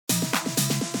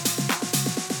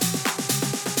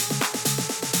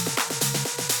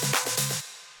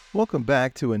Welcome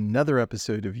back to another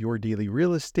episode of Your Daily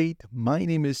Real Estate. My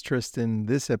name is Tristan.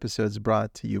 This episode is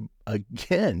brought to you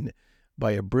again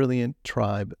by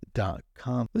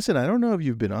abrillianttribe.com. Listen, I don't know if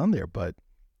you've been on there, but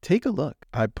take a look.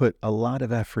 I put a lot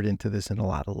of effort into this and a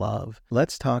lot of love.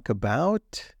 Let's talk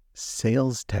about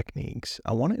sales techniques.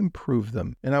 I want to improve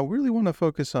them, and I really want to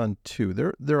focus on two.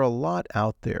 There are a lot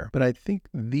out there, but I think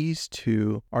these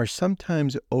two are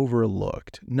sometimes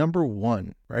overlooked. Number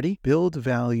one, ready? Build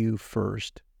value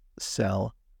first,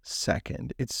 sell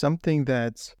second. It's something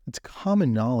it's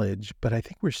common knowledge, but I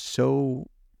think we're so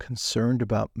concerned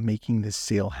about making this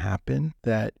sale happen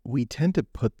that we tend to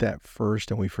put that first,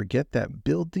 and we forget that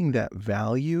building that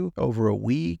value over a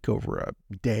week, over a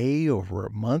day, over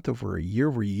a month, over a year,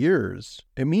 over years,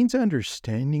 it means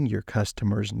understanding your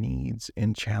customers' needs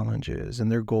and challenges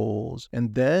and their goals,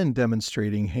 and then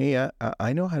demonstrating, hey,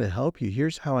 I know how to help you.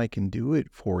 Here's how I can do it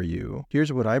for you.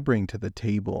 Here's what I bring to the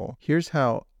table. Here's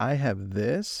how I have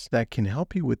this that can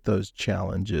help you with those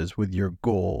challenges, with your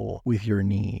goal, with your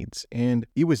needs. And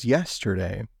it was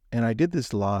yesterday, and I did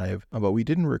this live, but we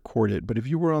didn't record it. But if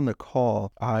you were on the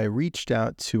call, I reached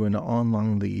out to an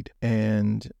online lead,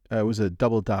 and it was a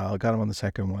double dial. Got him on the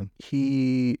second one.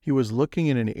 He was looking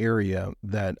in an area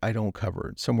that I don't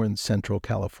cover, somewhere in Central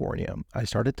California. I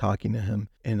started talking to him,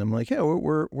 and I'm like, yeah,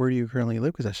 where do you currently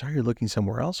live? Because I saw you're looking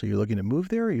somewhere else. Are you looking to move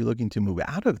there? Or are you looking to move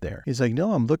out of there? He's like,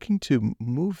 no, I'm looking to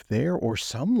move there or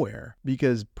somewhere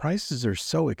because prices are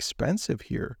so expensive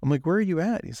here. I'm like, where are you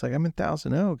at? He's like, I'm in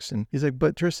Thousand Oaks. And he's like,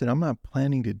 but Tristan, I'm not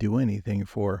planning to do anything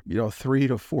for, 3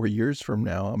 to 4 years from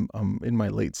now. I'm in my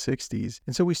late 60s.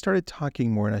 And so we started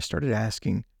talking more, and I started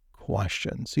asking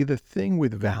questions. See, the thing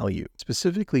with value,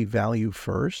 specifically value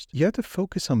first, you have to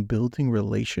focus on building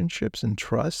relationships and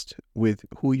trust with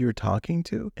who you're talking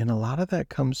to. And a lot of that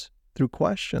comes through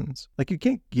questions. Like, you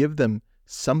can't give them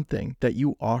something that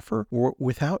you offer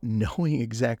without knowing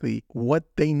exactly what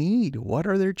they need. What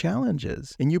are their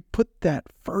challenges? And you put that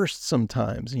first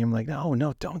sometimes. And you're like,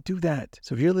 no, don't do that.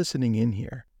 So if you're listening in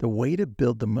here, the way to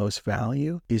build the most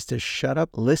value is to shut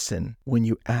up, listen when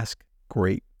you ask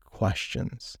great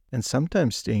questions. And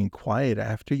sometimes staying quiet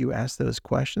after you ask those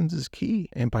questions is key.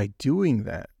 And by doing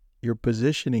that, you're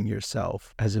positioning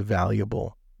yourself as a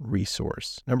valuable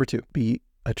resource. Number two, be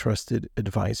a trusted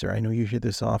advisor. I know you hear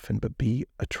this often, but be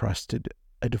a trusted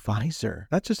advisor,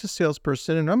 not just a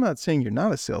salesperson. And I'm not saying you're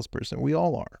not a salesperson. We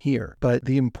all are here. But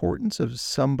the importance of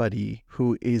somebody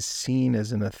who is seen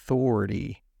as an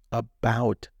authority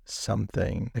about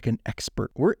something, like an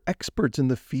expert. We're experts in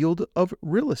the field of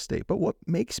real estate, but what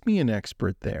makes me an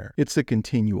expert there? It's the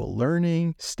continual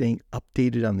learning, staying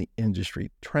updated on the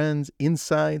industry trends,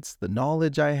 insights, the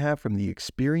knowledge I have from the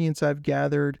experience I've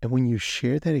gathered. And when you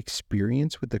share that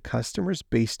experience with the customers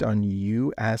based on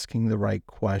you asking the right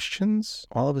questions,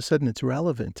 all of a sudden it's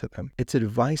relevant to them. It's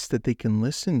advice that they can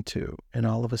listen to, and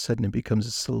all of a sudden it becomes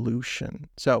a solution.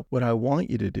 So what I want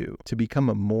you to do to become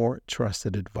a more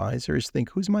trusted advisor is think,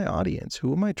 who's my audience?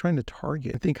 Who am I trying to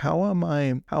target? And think, how am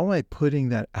I putting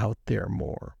that out there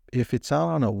more? If it's out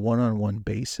on a one-on-one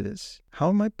basis, how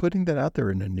am I putting that out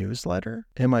there in a newsletter?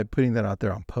 Am I putting that out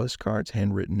there on postcards,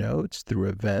 handwritten notes, through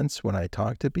events when I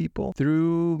talk to people,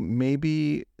 through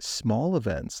maybe small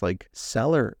events like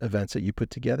seller events that you put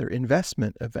together,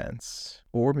 investment events,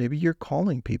 or maybe you're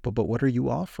calling people, but what are you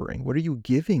offering? What are you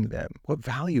giving them? What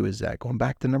value is that? Going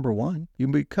back to number one, you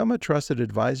become a trusted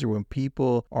advisor when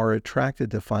people are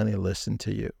attracted to finally listen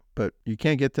to you. But you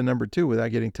can't get to number two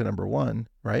without getting to number one,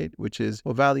 right? Which is,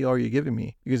 what value are you giving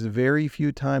me? Because very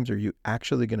few times are you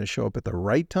actually going to show up at the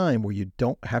right time where you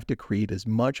don't have to create as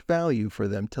much value for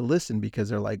them to listen, because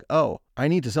they're like, oh, I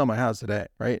need to sell my house today,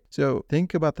 right? So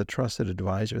think about the trusted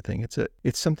advisor thing.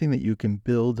 It's something that you can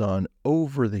build on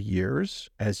over the years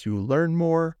as you learn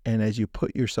more and as you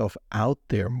put yourself out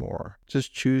there more.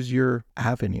 Just choose your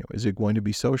avenue. Is it going to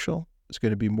be social? It's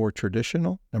going to be more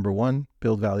traditional. Number one,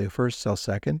 build value first, sell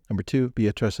second. Number two, be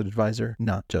a trusted advisor,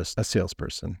 not just a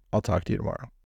salesperson. I'll talk to you tomorrow.